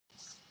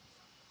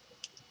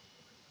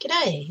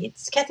G'day,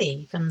 it's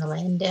Kathy from the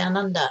land down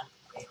under.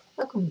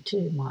 Welcome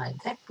to my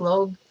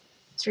backlog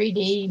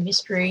 3D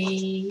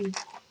mystery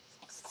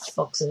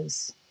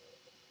boxes.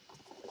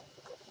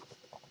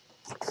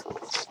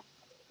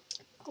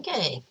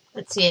 Okay,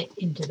 let's get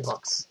into the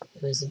box.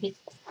 It was a bit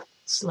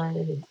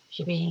slow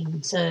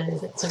shipping, so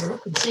let's have a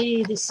look and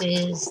see. This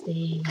is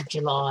the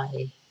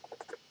July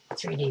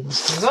 3D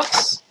mystery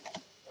box.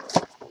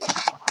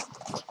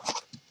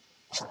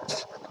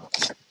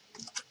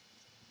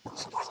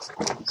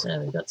 So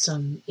we've got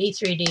some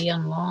E3D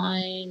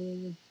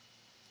online,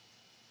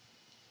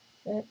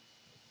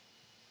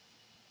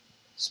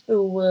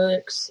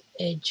 Spoolworks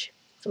Edge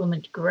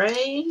Filament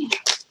Grey.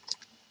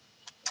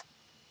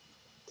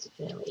 It's a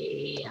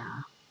fairly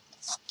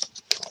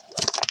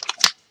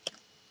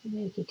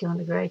milky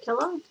kind of grey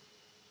colour.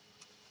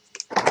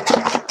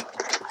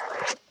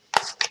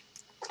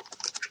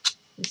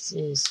 This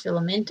is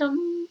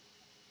Filamentum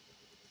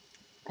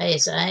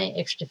ASA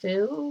Extra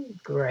Fill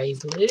Grey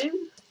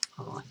Blue.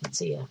 Oh, I can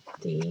see a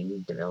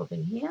theme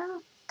developing here.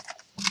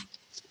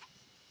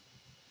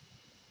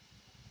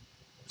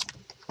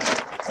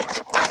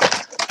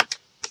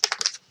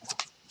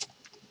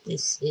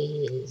 This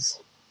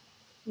is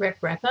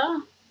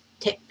Wrapper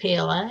Tech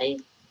PLA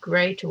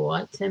Grey to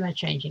White Thermo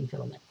Changing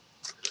Filament.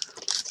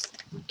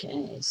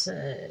 Okay, so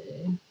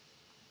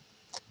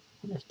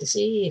we'll have to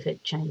see if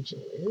it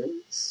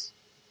changes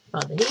by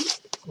the heat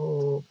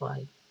or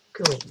by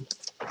cooling.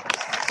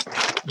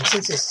 And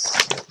since this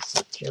is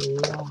a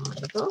July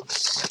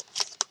box,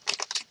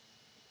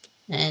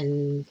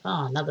 and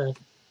another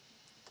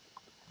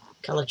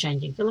colour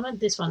changing filament.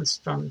 This one's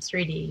from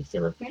 3D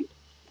Filler Print.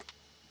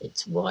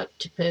 It's white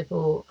to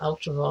purple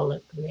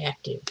ultraviolet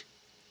reactive.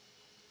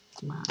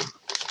 Wow.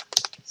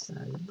 So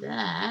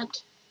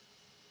that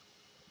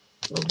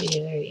will be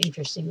a very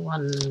interesting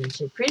one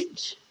to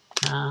print.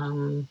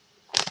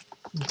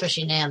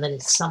 Especially now that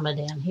it's summer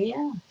down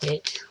here,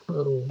 it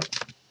will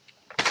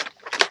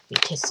be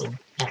tested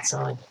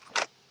outside.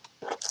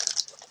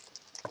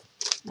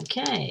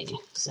 Okay,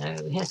 so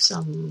we have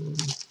some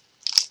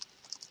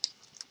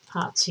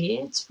parts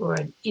here. It's for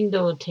an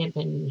indoor temp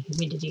and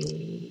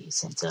humidity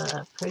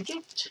sensor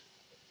project.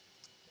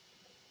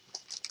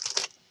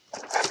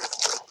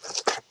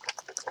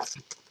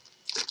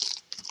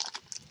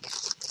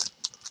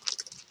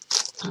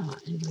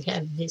 And we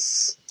have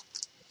this.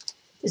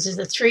 This is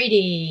the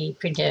 3D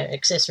printer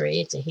accessory.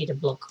 It's a heater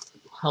block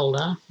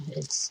holder.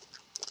 It's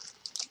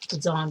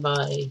designed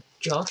by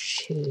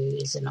Josh, who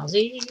is an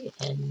Aussie,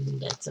 and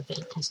that's a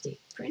fantastic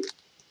print.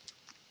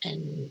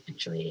 And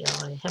actually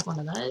I have one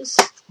of those.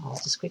 I'll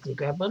just quickly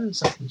grab one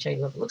so I can show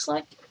you what it looks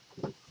like.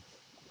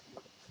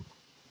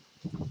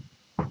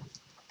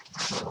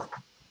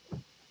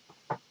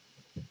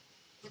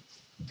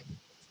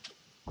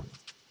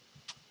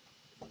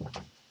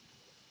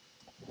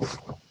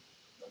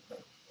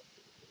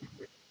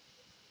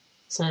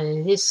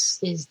 So this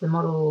is the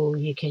model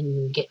you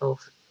can get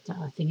off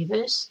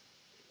Thingiverse,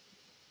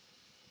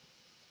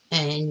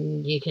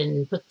 and you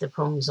can put the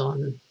prongs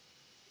on.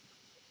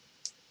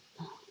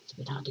 It's a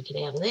bit hard to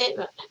get out of there,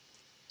 but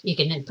you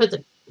can put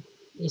the.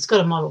 It's got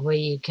a model where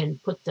you can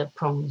put the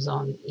prongs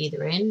on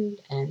either end,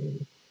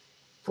 and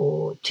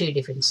for two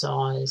different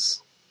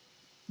size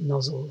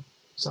nozzle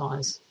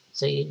size.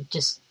 So you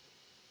just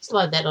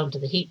slide that onto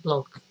the heat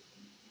block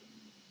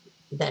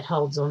that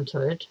holds onto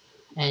it,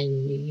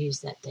 and you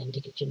use that then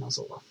to get your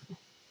nozzle off.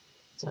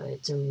 So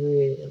it's a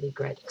really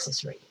great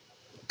accessory.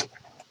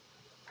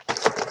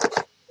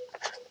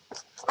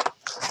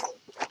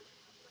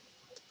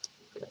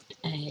 Got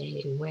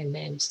a Wham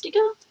Bam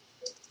sticker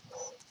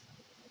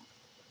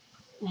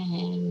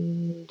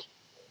and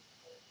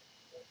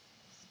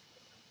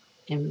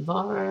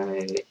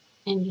Enviro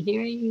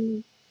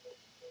Engineering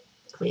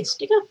clear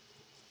sticker.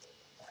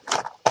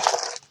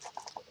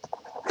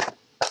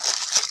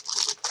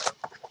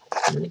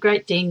 And the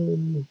great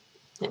thing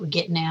that we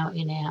get now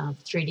in our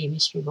 3D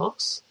mystery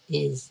box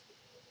is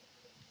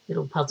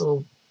little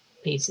puzzle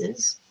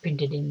pieces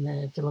printed in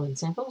the filament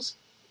samples,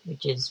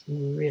 which is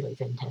really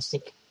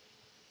fantastic.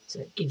 So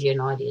it gives you an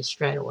idea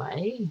straight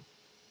away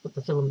what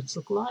the filaments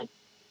look like,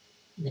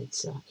 and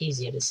it's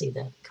easier to see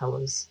the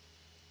colours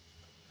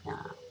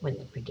when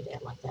they're printed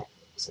out like that.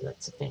 So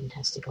that's a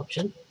fantastic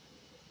option.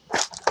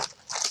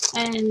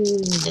 And then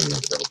there's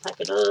a little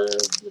packet of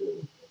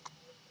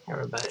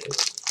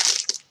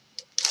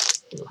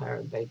little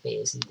Haribo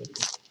bears and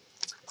things.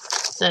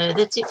 So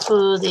that's it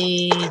for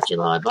the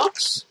July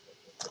box.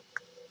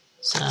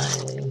 So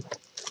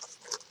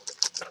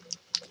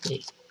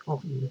the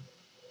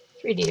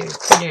 3D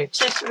printer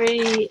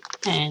accessory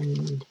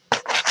and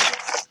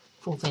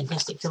 4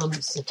 fantastic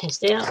filaments to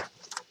test out.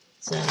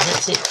 So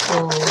that's it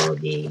for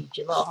the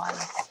July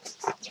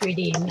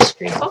 3D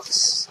mystery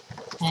box,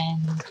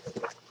 and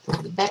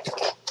we'll be back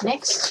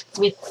next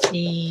with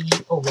the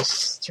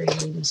August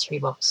 3D mystery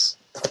box.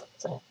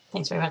 So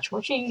thanks very much for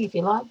watching. If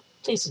you like,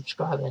 please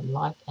subscribe and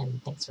like,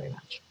 and thanks very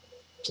much.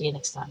 See you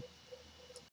next time.